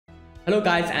Hello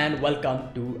guys and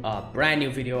welcome to a brand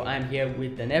new video. I'm here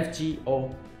with an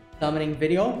FGO summoning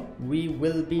video. We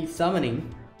will be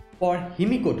summoning for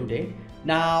Himiko today.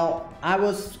 Now I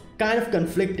was kind of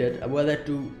conflicted whether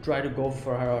to try to go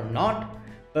for her or not,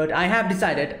 but I have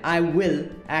decided I will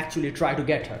actually try to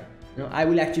get her. I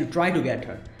will actually try to get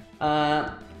her.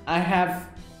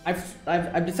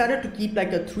 I've decided to keep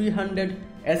like a 300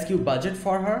 SQ budget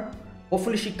for her.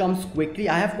 Hopefully she comes quickly.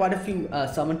 I have quite a few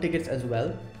summon tickets as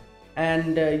well.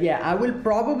 And yeah, I will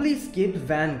probably skip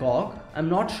Van Gogh. I'm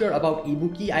not sure about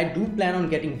Ibuki. I do plan on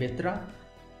getting Vitra.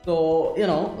 So,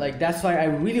 that's why I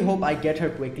really hope I get her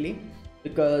quickly.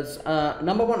 Because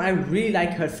number one, I really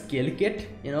like her skill kit.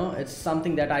 It's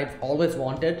something that I've always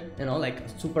wanted. Like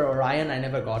Super Orion, I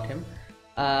never got him.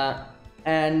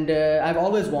 And I've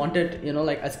always wanted,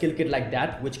 like a skill kit like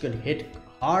that, which could hit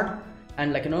hard.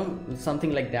 And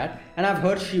something like that. And I've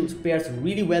heard she pairs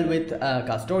really well with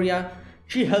Castoria.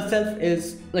 She herself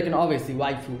is like an obviously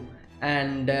waifu,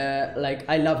 and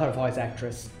I love her voice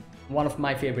actress, one of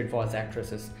my favorite voice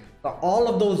actresses. For all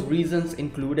of those reasons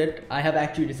included, I have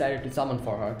actually decided to summon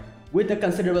for her with a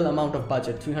considerable amount of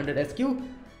budget, 300 SQ.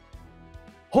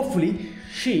 Hopefully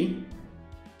she,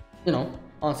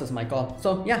 answers my call.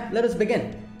 So yeah, let us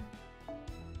begin.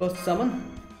 First summon,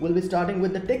 we'll be starting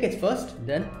with the tickets first,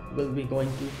 then we'll be going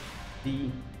to the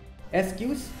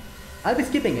SQs. I'll be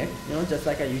skipping it, just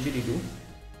like I usually do.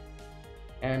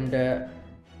 And all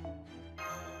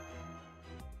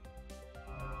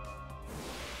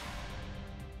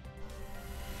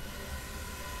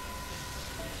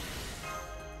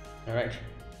right.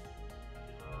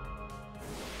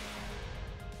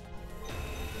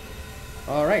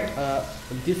 All right.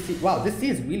 This sea, wow, this sea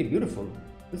is really beautiful.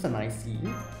 This is a nice sea.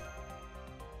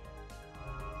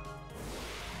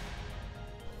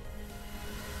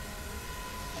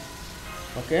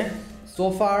 Okay,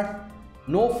 so far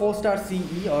no 4-star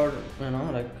CE or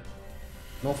no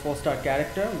 4-star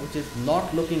character, which is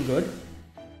not looking good.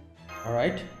 All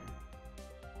right.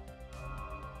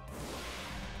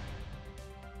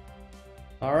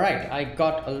 All right, I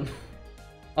got a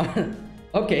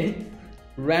okay,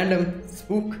 random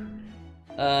spook.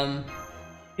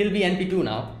 He'll be NP2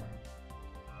 now.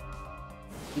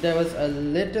 There was a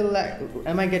little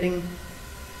am I getting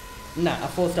a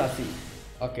 4-star CE?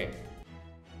 Okay.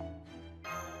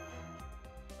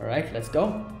 All right, let's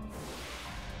go.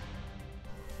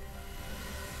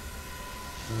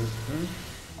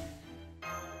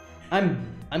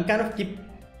 I'm kind of keep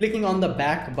clicking on the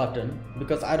back button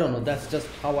because I don't know, that's just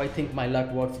how I think my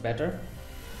luck works better.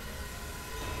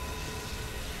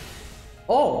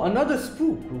 Oh, another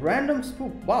spook, random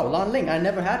spook. Wow, Lan Ling, I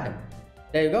never had him.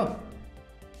 There you go.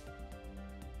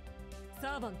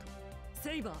 Servant,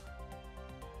 Saber.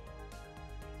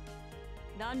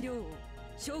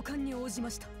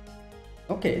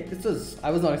 Okay, I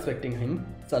was not expecting him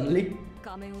suddenly.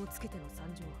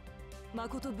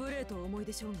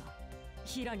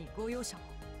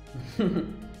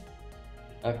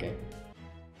 Okay.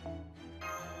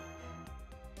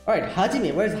 Alright,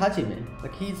 Hajime, where's Hajime?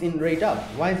 Like, he's in rate up.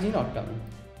 Why is he not coming?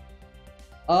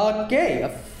 Okay, a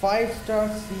 5-star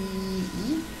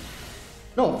CE?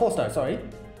 No, 4-star, sorry.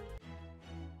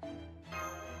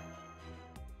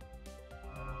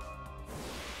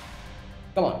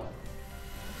 Come on.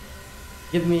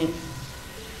 Give me...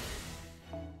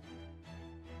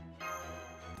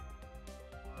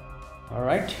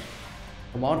 Alright.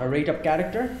 Come on, a rate up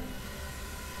character.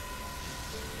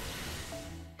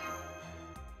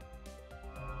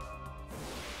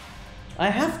 I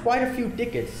have quite a few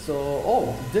tickets, so...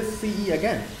 Oh, this CE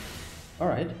again.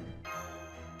 Alright.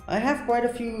 I have quite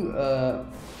a few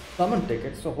summon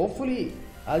tickets, so hopefully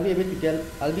I'll be able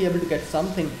to get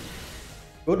something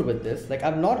good with this. Like,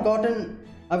 I've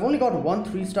only got one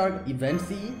 3-star event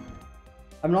CE.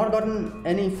 I've not gotten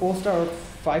any 4-star or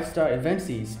 5-star event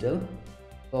CE still.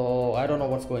 So I don't know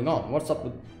what's going on. What's up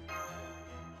with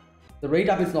the rate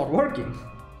up is not working.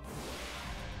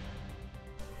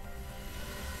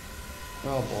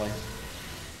 Oh boy.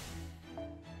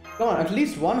 Come on, at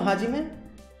least one Hajime.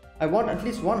 I want at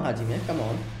least one Hajime. Come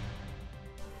on.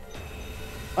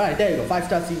 Alright, there you go.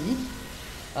 5-star CE.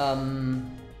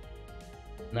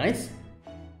 Nice.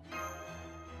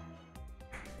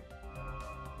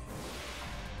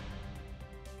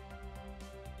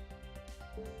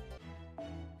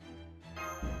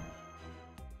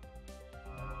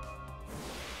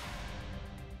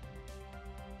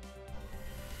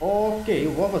 Okay,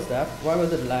 what was that? Why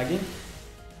was it lagging?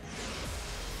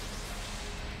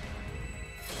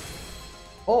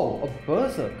 Oh, a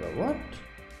berserker, what?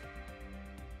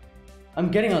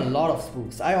 I'm getting a lot of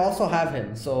spooks. I also have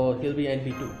him, so he'll be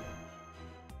NP2.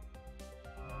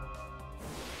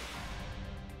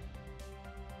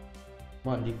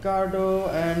 One Ricardo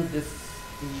and this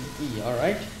E.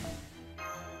 Alright.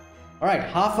 Alright,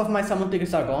 half of my summon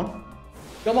tickets are gone.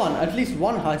 Come on, at least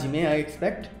one Hajime I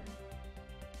expect.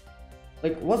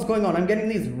 Like, what's going on? I'm getting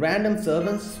these random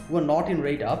servants who are not in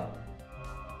rate up.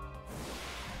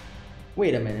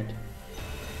 Wait a minute.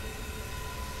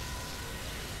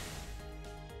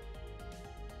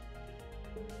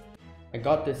 I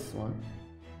got this one.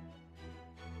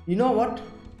 You know what?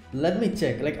 Let me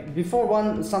check. Like,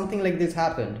 before something like this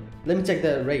happened, let me check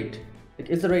the rate. Like,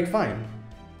 is the rate fine?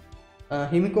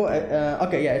 Himiko,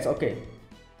 okay, yeah, it's okay.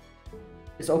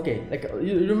 It's okay. Like,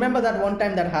 you remember that one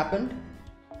time that happened?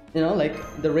 You know, like,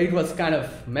 the rate was kind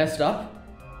of messed up.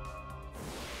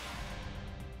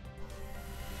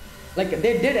 Like,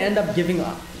 they did end up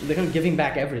giving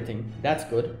back everything. That's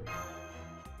good.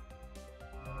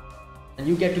 And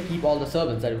you get to keep all the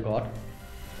servants that you got.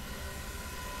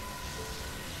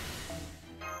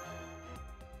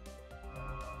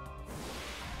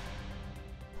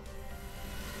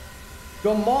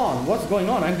 Come on, what's going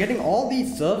on? I'm getting all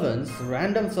these servants,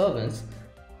 random servants.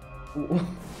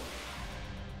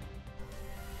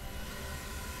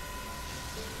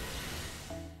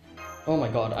 Oh my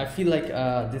god, I feel like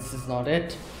this is not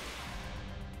it.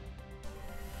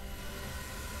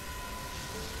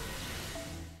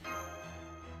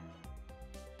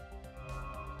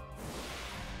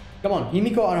 Come on,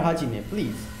 Himiko or Hajime,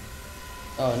 please.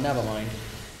 Oh, never mind.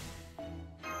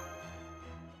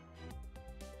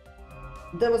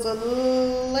 There was a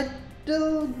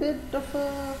little bit of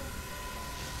a...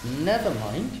 Never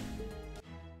mind.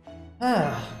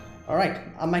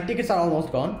 Alright, my tickets are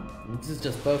almost gone. This is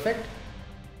just perfect.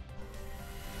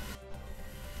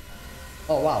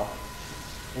 Oh wow.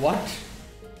 What?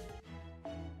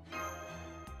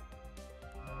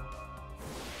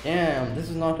 Damn, this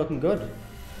is not looking good.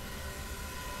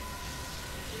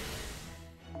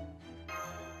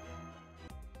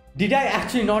 Did I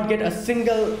actually not get a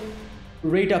single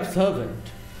rate up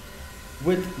servant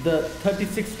with the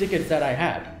 36 tickets that I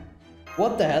had?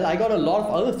 What the hell? I got a lot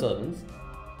of other servants.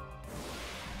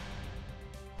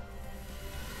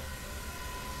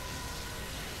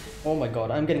 Oh my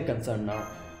god, I'm getting concerned now.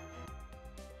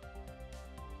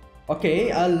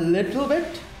 Okay, a little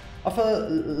bit of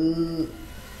a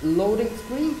loading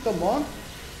screen. Come on.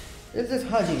 Is this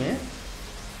Hajime?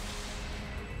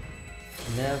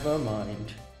 Never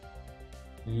mind.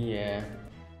 Yeah.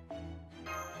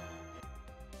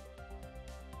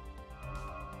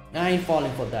 I ain't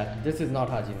falling for that. This is not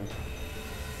Hajime.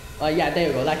 Yeah, there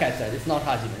you go. Like I said, it's not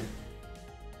Hajime.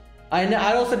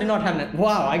 I also did not have...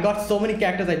 Wow, I got so many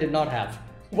characters I did not have.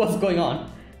 What's going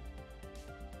on?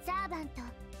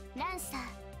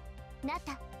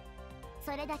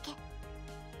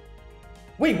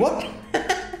 Wait, what?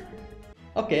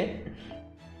 Okay.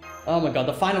 Oh my god,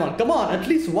 the final one. Come on, at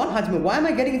least one Hajime. Why am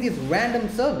I getting these random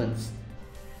servants?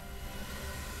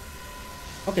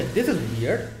 Okay, this is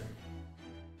weird.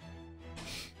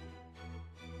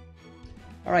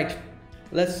 Alright,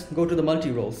 let's go to the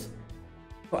multi-rolls.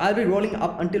 So I'll be rolling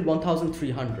up until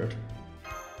 1300.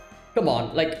 Come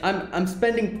on, like I'm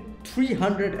spending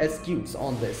 300 SQs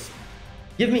on this.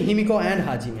 Give me Himiko and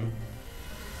Hajime.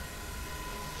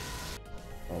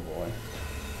 Oh boy.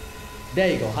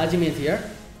 There you go, Hajime is here.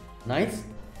 Nice.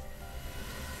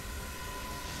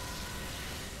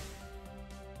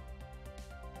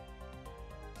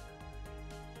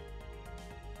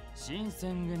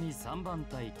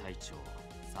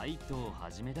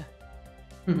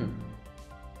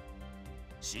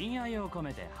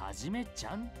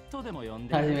 Hajime-chan.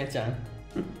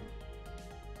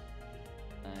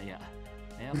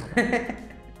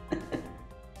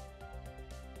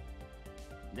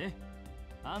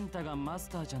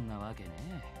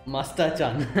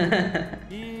 Master-chan.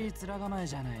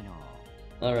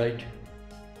 Alright.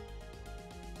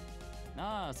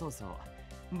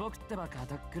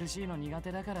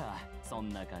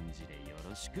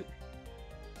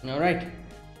 Alright.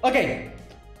 Okay.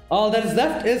 All that is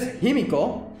left is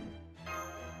Himiko.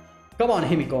 Come on,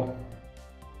 Himiko.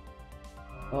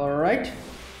 Alright.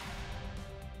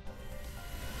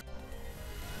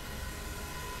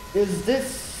 Is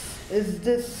this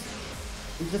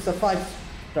a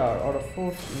 5-star or a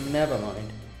 4? Never mind.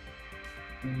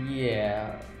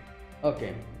 Yeah.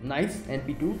 Okay. Nice.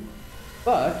 NP2.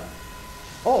 But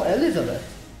oh, Elizabeth.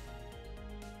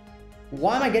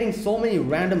 Why am I getting so many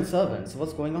random servants?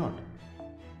 What's going on?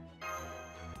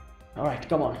 Alright,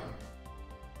 come on.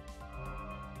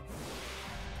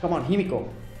 Come on, Himiko.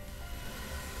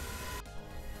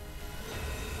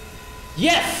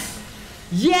 Yes!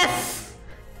 Yes!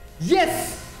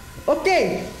 Yes!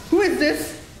 Okay! Who is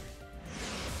this?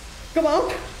 Come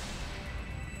out!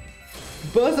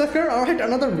 Berserker, alright,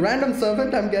 another random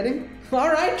servant I'm getting.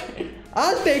 Alright,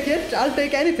 I'll take it, I'll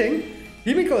take anything.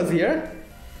 Himiko's here.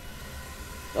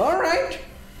 Alright.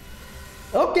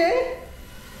 Okay.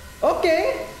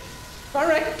 Okay.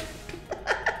 Alright.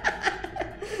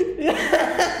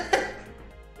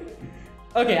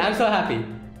 Okay, I'm so happy.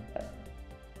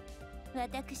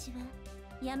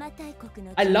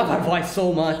 I love her voice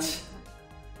so much.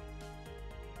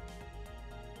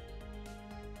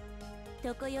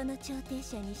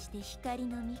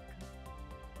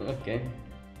 Okay.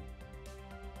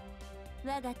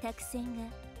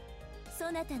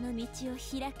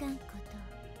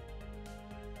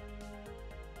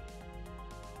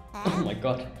 Oh my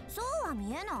god.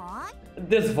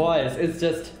 This voice is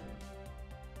just...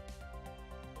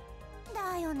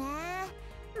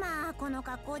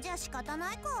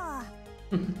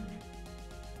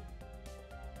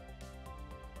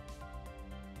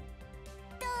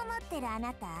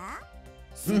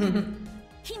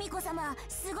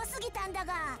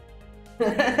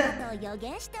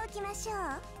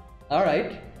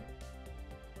 Alright.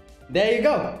 There you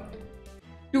go.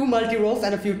 2 multi-rolls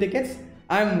and a few tickets.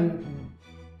 I'm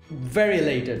very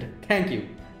elated. Thank you.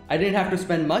 I didn't have to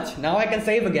spend much. Now I can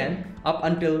save again up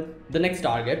until the next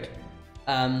target.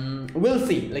 We'll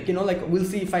see. We'll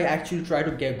see if I actually try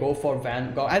to go for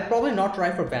Van Gogh. I'll probably not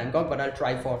try for Van Gogh, but I'll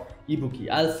try for Ibuki.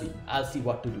 I'll see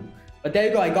what to do. But there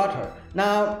you go, I got her.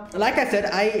 Now, like I said,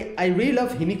 I really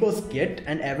love Himiko's kit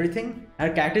and everything. Her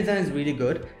character design is really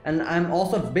good. And I'm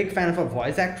also a big fan of her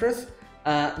voice actress.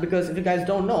 Because if you guys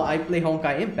don't know, I play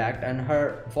Honkai Impact, and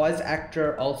her voice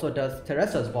actor also does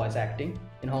Teresa's voice acting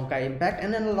in Honkai Impact,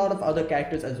 and then a lot of other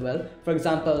characters as well. For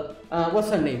example, what's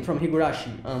her name from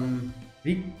Higurashi?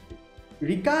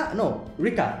 Rika? No,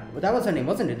 Rika. That was her name,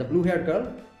 wasn't it? The blue-haired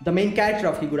girl? The main character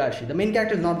of Higurashi. The main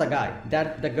character is not the guy.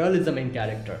 The girl is the main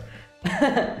character.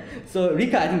 So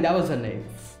Rika, I think that was her name.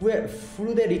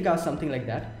 Furude Rika, something like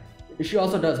that. She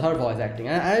also does her voice acting.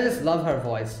 I just love her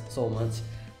voice so much.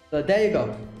 So there you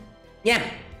go. Yeah,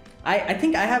 I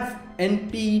think I have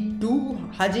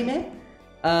NP2 Hajime.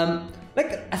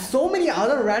 Like so many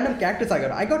other random characters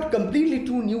I got completely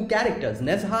 2 new characters,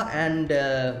 Nezha and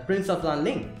Prince of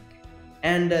Lanling.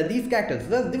 And these characters,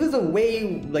 this was a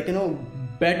way,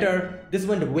 better. This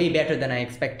went way better than I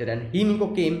expected, and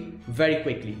Himiko came very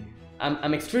quickly.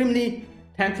 I'm extremely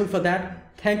thankful for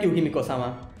that. Thank you,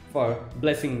 Himiko-sama, for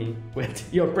blessing me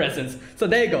with your presence. So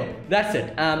there you go, that's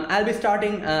it. I'll be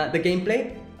starting the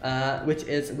gameplay, which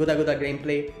is GUDA GUDA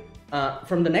gameplay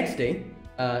from the next day.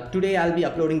 Today I'll be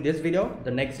uploading this video.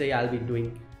 The next day I'll be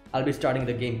starting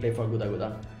the gameplay for GUDA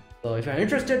GUDA. So if you're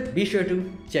interested, be sure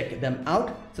to check them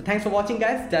out. So thanks for watching,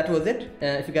 guys. That was it.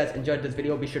 If you guys enjoyed this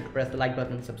video, be sure to press the like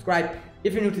button and subscribe.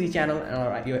 If you're new to the channel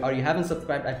or you haven't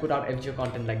subscribed, I put out FGO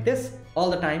content like this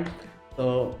all the time.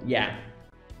 So yeah,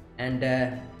 and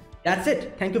that's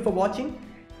it. Thank you for watching,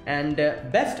 and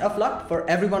best of luck for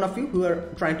every one of you who are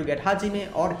trying to get Hajime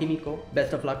or Himiko.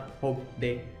 Best of luck. Hope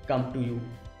they come to you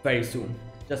very soon,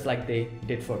 just like they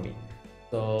did for me.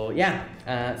 So yeah,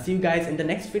 see you guys in the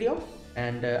next video,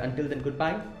 and until then,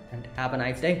 goodbye and have a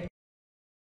nice day.